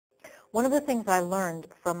One of the things I learned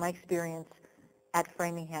from my experience at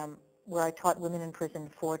Framingham, where I taught women in prison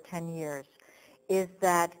for 10 years, is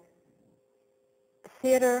that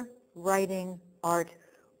theater, writing, art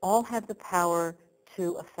all have the power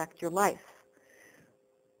to affect your life.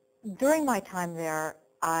 During my time there,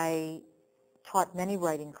 I taught many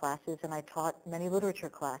writing classes and I taught many literature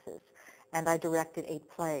classes, and I directed 8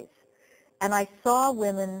 plays. And I saw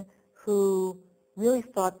women who really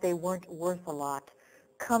thought they weren't worth a lot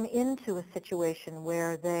come into a situation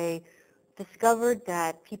where they discovered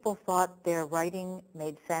that people thought their writing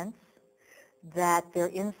made sense, that their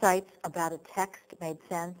insights about a text made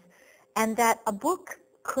sense, and that a book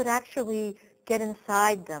could actually get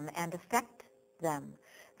inside them and affect them,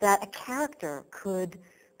 that a character could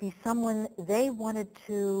be someone they wanted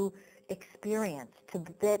to experience,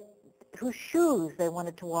 whose shoes they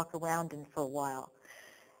wanted to walk around in for a while.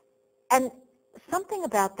 And something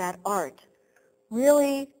about that art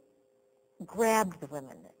really grabbed the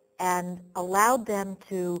women and allowed them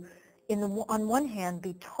to, on one hand,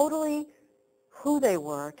 be totally who they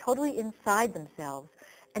were, totally inside themselves,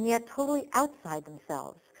 and yet totally outside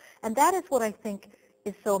themselves. And that is what I think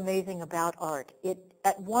is so amazing about art.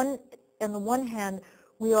 On the one hand,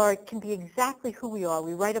 can be exactly who we are.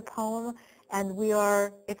 We write a poem, and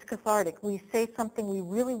it's cathartic. We say something we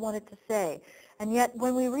really wanted to say. And yet,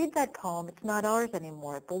 when we read that poem, it's not ours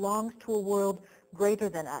anymore. It belongs to a world greater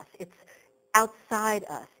than us. It's outside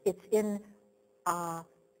us. It's in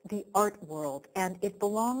the art world, and it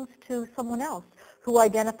belongs to someone else who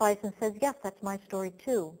identifies and says, yes, that's my story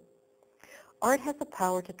too. Art has the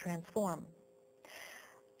power to transform.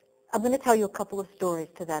 I'm going to tell you a couple of stories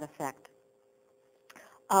to that effect.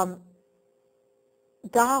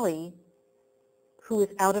 Dolly, who is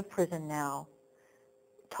out of prison now,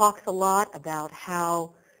 talks a lot about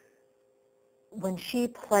how when she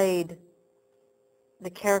played the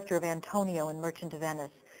character of Antonio in Merchant of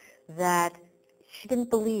Venice, that she didn't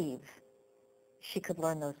believe she could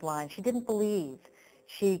learn those lines. She didn't believe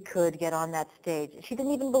she could get on that stage. She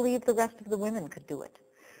didn't even believe the rest of the women could do it.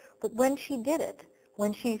 But when she did it,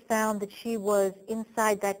 when she found that she was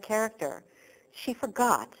inside that character, she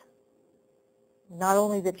forgot, not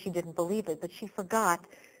only that she didn't believe it, but she forgot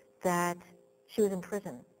that she was in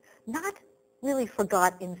prison. Not really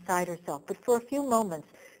forgot inside herself, but for a few moments,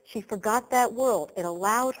 she forgot that world. It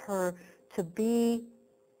allowed her to be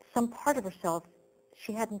some part of herself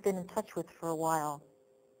she hadn't been in touch with for a while.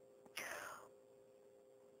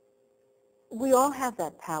 We all have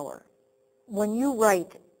that power. When you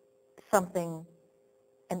write something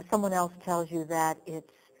and someone else tells you that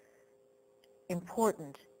it's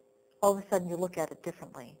important, all of a sudden you look at it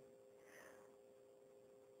differently.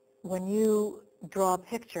 When you draw a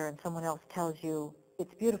picture and someone else tells you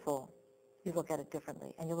it's beautiful, you look at it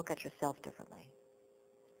differently, and you look at yourself differently.